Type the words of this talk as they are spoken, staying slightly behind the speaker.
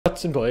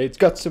Guts and blades,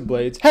 guts and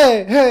blades.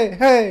 Hey, hey,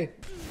 hey!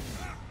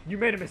 You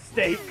made a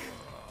mistake.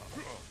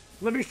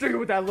 Let me show you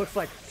what that looks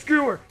like.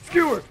 Skewer,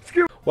 skewer,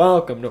 skewer.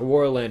 Welcome to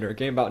Warlander, a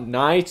game about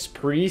knights,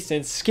 priests,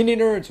 and skinny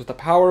nerds with the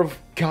power of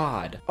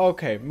God.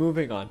 Okay,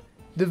 moving on.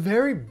 The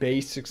very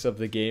basics of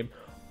the game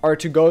are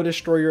to go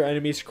destroy your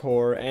enemy's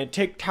core and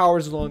take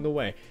towers along the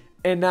way.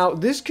 And now,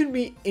 this can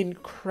be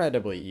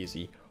incredibly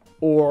easy,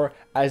 or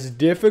as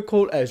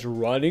difficult as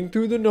running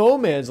through the no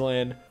man's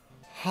land.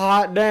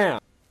 Hot damn.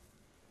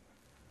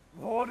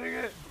 Holding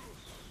it.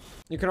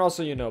 You can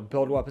also, you know,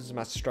 build weapons of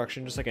mass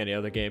destruction just like any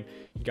other game.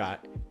 You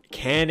got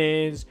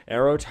cannons,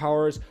 arrow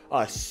towers, a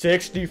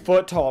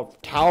 60-foot tall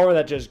tower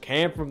that just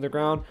came from the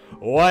ground.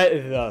 What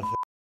the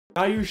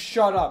Now you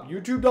shut up.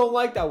 YouTube don't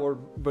like that word,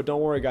 but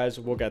don't worry guys,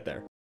 we'll get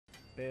there.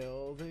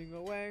 Building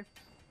away.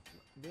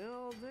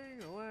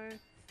 Building away.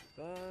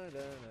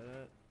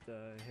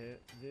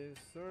 Hit this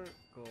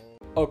circle.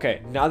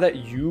 Okay, now that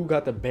you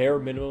got the bare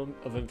minimum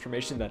of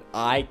information that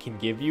I can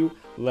give you,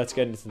 let's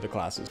get into the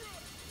classes.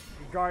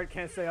 Guard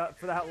can't stay up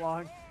for that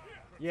long.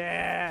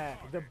 Yeah,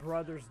 the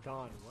brother's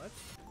done. What?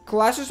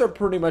 Classes are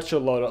pretty much a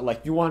load of,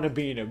 like, you want to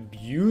be an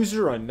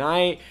abuser, a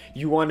knight,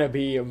 you want to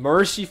be a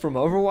mercy from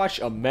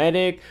Overwatch, a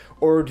medic,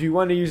 or do you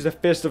want to use the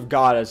fist of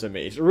God as a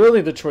mage?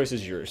 Really, the choice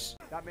is yours.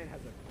 That man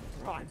has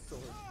a bronze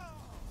sword.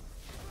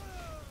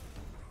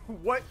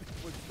 What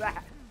was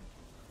that?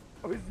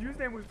 Oh, his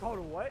username was called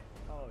what?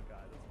 Oh god,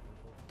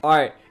 that's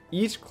Alright,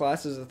 each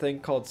class is a thing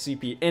called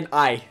CP, and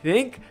I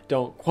think,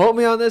 don't quote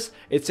me on this,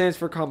 it stands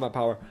for combat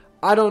power.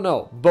 I don't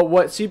know, but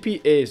what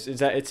CP is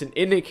that it's an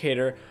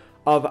indicator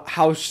of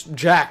how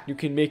jacked you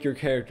can make your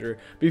character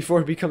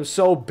before it becomes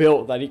so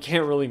built that he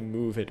can't really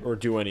move it or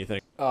do anything.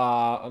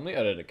 Let me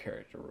edit a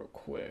character real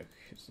quick,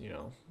 cause, you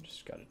know,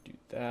 just gotta do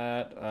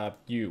that.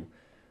 You.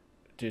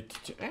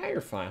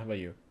 You're fine, how about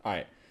you?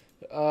 Alright.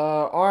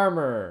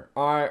 Armor.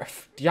 Alright.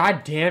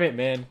 God damn it,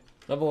 man.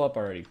 Level up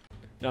already.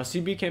 Now,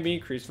 CP can be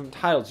increased from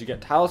titles. You get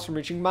titles from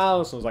reaching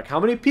milestones, like how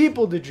many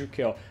people did you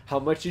kill, how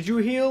much did you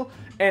heal,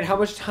 and how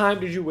much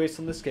time did you waste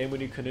on this game when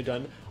you could have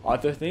done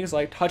other things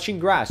like touching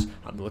grass.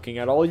 I'm looking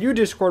at all you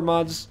Discord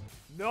mods.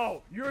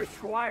 No, you're a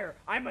squire.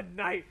 I'm a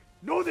knight.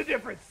 Know the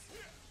difference.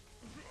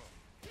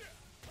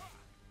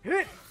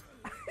 Hit.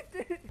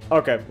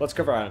 Okay, let's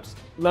cover items.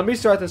 Let me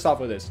start this off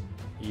with this.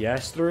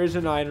 Yes, there is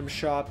an item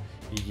shop.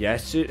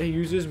 Yes, it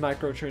uses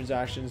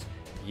microtransactions.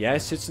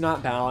 Yes, it's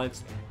not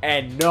balanced.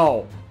 And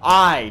no,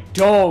 I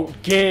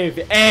don't give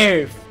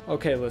a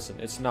Okay, listen,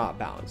 it's not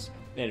balanced.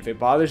 And if it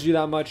bothers you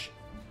that much,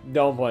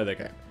 don't play the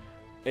game.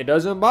 It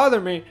doesn't bother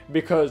me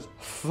because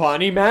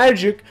funny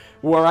magic,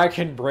 where I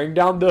can bring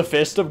down the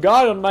fist of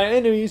God on my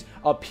enemies,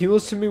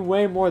 appeals to me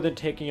way more than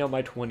taking out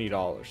my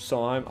 $20.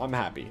 So I'm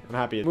happy. I'm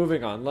happy.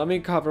 Moving on, let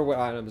me cover what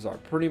items are.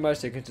 Pretty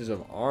much they consist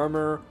of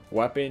armor,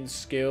 weapons,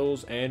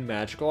 skills, and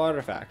magical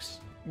artifacts.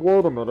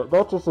 Wait a minute,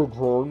 that's just a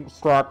drone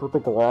strapped with a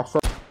glass.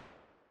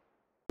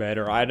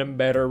 Better item,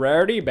 better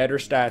rarity, better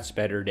stats,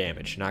 better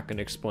damage. Not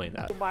gonna explain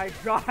that. Oh my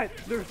god,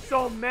 there's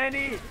so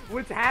many.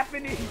 What's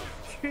happening?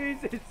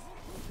 Jesus.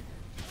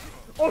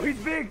 Oh, he's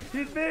big.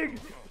 He's big.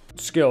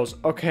 Skills.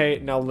 Okay,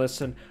 now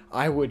listen.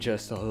 I would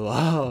just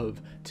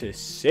love to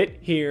sit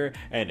here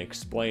and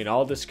explain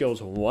all the skills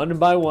one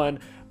by one,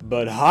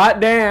 but hot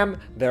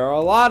damn, there are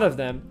a lot of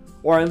them.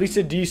 Or at least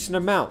a decent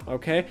amount,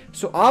 okay?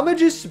 So I'ma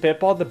just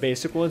spitball the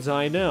basic ones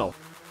I know.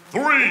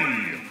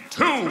 3,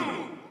 2,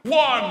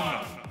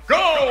 1,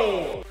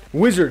 go!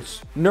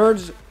 Wizards,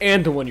 nerds,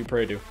 and the one you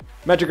pray to.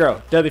 Magic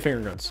arrow, deadly finger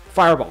guns,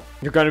 fireball.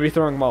 You're gonna be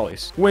throwing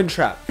mollies. Wind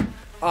trap.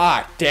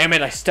 Ah, damn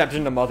it! I stepped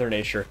into Mother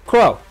Nature.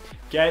 Crow,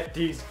 get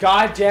these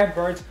goddamn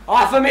birds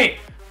off of me!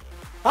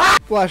 Ah!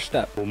 Flash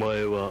step.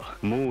 Or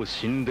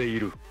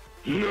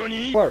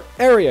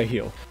area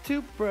heal.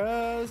 Two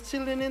bros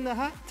chilling in the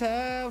hot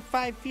tub,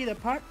 5 feet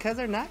apart cause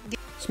they're not gay.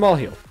 Small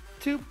heal.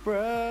 Two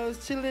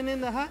bros chilling in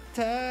the hot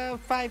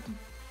tub, 5...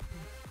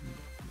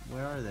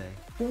 Where are they?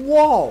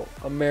 Wall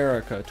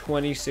America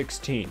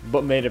 2016,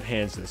 but made of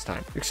hands this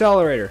time.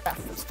 Accelerator.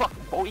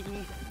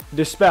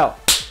 Dispel.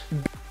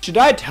 Should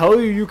I tell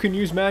you you can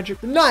use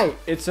magic? Knight.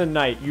 It's a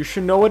knight. You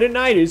should know what a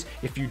knight is.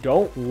 If you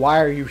don't, why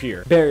are you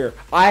here? Barrier.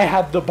 I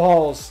have the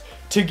balls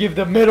to give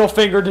the middle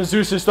finger to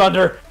Zeus's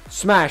thunder.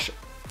 Smash.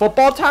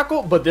 Football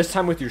tackle, but this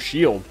time with your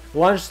shield.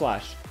 Lunge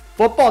slash.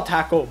 Football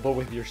tackle, but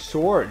with your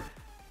sword.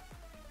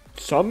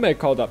 Some may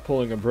call that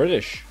pulling a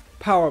British.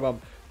 Powerbomb.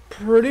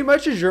 Pretty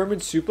much a German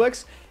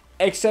suplex,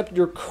 except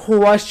you're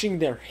crushing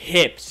their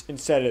hips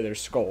instead of their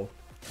skull.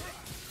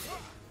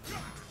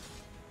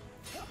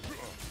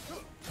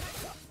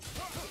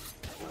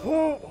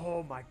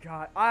 Oh my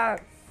god.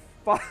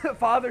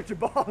 Father to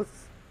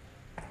balls.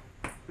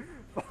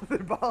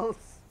 Father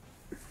balls.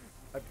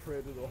 I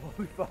pray to the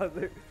Holy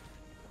Father.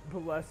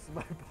 Bless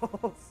my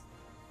balls.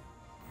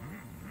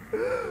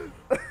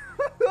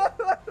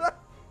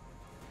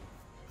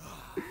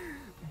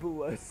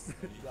 Bless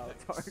thou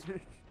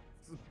tarnish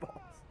balls.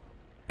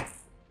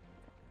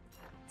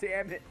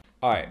 Damn it.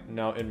 Alright,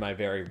 now in my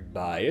very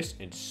biased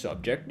and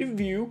subjective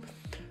view,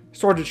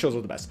 Swords and shields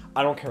are the best.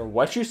 I don't care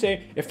what you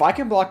say. If I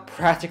can block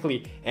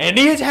practically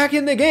any attack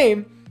in the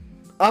game,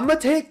 I'm gonna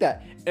take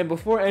that. And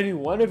before any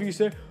one of you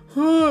say,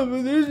 oh,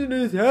 but there's an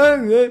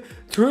attack that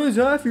turns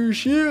off your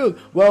shield.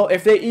 Well,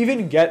 if they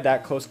even get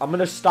that close, I'm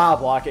gonna stop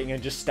blocking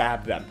and just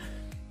stab them.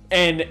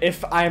 And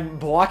if I'm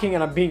blocking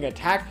and I'm being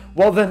attacked,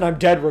 well then I'm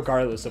dead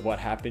regardless of what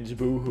happens.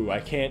 Boo-hoo. I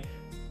can't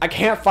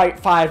fight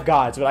 5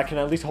 gods, but I can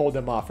at least hold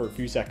them off for a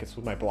few seconds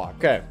with my block.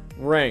 Okay,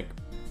 rank.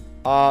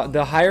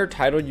 The higher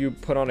title you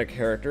put on a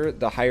character,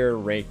 the higher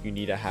rank you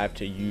need to have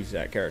to use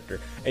that character.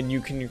 And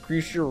you can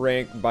increase your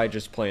rank by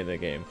just playing the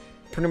game.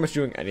 Pretty much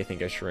doing anything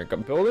gets your rank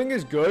up. Building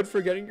is good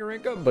for getting your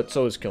rank up, but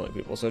so is killing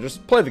people. So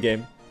just play the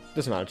game.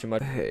 Doesn't matter too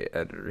much. Hey,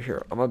 editor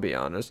here. I'm gonna be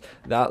honest.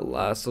 That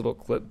last little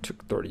clip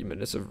took 30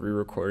 minutes of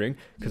re-recording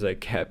because I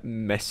kept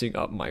messing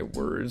up my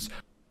words.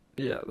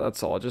 Yeah,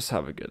 that's all. Just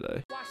have a good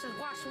day. Watch this,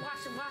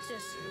 watch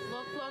this.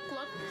 Look.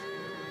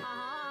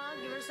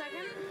 Give it a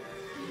second.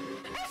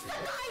 It's the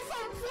guy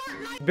from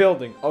Fortnite!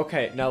 Building.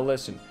 Okay, now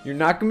listen. You're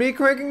not gonna be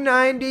cranking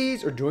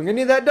 90s or doing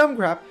any of that dumb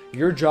crap.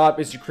 Your job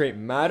is to create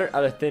matter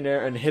out of thin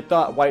air and hit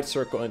that white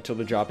circle until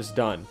the job is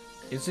done.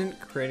 Isn't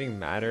creating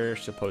matter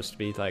supposed to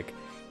be, like,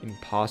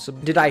 impossible?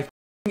 Did I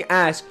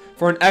ask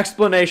for an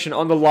explanation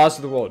on the laws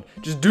of the world?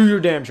 Just do your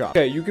damn job.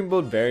 Okay, you can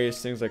build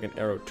various things like an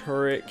arrow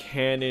turret,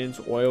 cannons,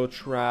 oil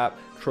trap,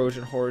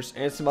 Trojan horse,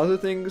 and some other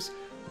things,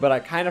 but I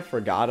kind of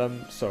forgot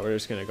them, so we're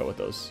just gonna go with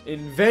those.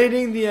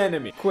 Invading the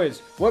enemy.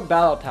 Quiz: what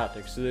battle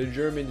tactics did the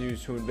Germans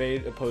use to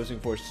invade opposing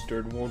forces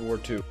during World War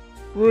II?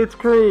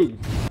 Blitzkrieg.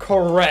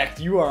 Correct.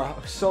 You are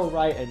so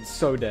right and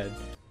so dead.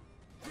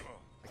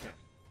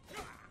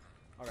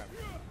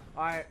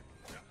 Okay.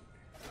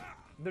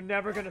 They're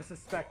never gonna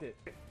suspect it.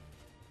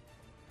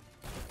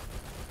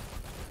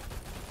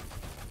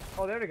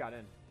 Oh, they already got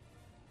in.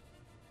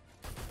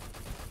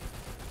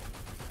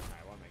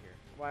 Alright, why am I here?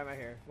 Why am I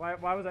here?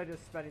 Why was I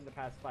just spending the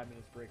past 5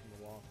 minutes breaking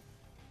the wall?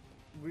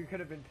 We could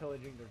have been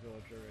pillaging their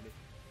village already.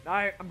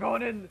 Alright, I'm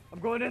going in! I'm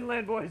going in,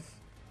 land boys!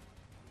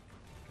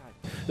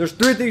 God. There's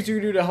 3 things you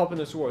can do to help in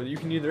this war. You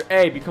can either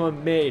A, become a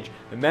mage,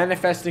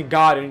 manifesting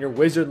God in your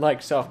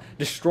wizard-like self,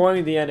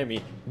 destroying the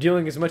enemy,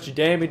 dealing as much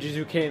damage as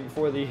you can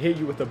before they hit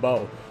you with a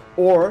bow,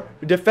 or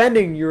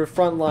defending your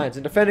front lines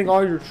and defending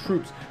all your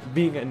troops,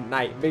 being a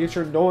knight, making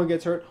sure no one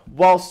gets hurt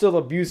while still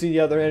abusing the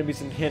other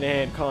enemies in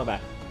hand-to-hand combat.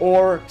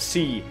 Or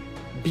C,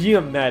 be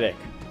a medic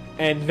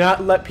and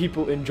not let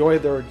people enjoy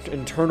their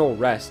internal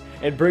rest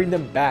and bring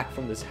them back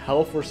from this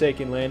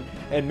hell-forsaken land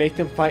and make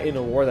them fight in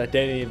a war that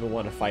they didn't even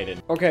want to fight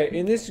in. Okay,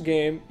 in this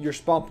game, your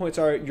spawn points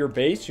are your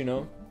base, you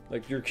know,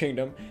 like your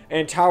kingdom,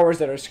 and towers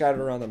that are scattered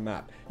around the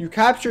map. You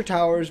capture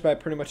towers by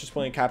pretty much just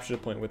playing capture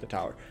the point with the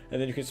tower,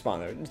 and then you can spawn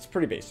there. It's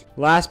pretty basic.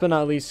 Last but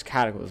not least,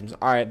 cataclysms.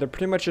 Alright, they're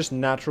pretty much just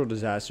natural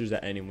disasters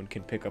that anyone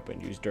can pick up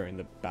and use during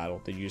the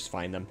battle. You just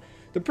find them.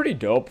 They're pretty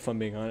dope, if I'm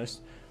being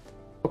honest.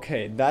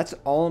 Okay, that's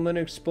all I'm going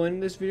to explain in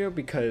this video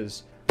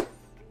because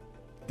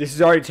this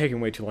is already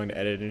taking way too long to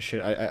edit and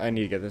shit. I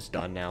need to get this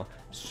done now.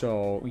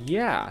 So,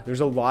 yeah, there's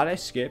a lot I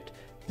skipped.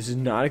 This is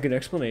not a good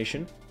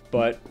explanation,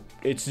 but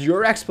it's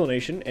your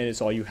explanation and it's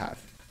all you have.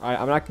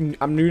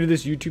 I'm new to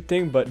this YouTube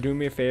thing, but do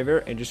me a favor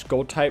and just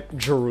go type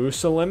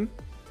Jerusalem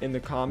in the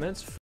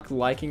comments. Fuck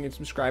liking and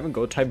subscribing.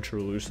 Go type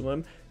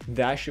Jerusalem.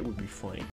 That shit would be funny.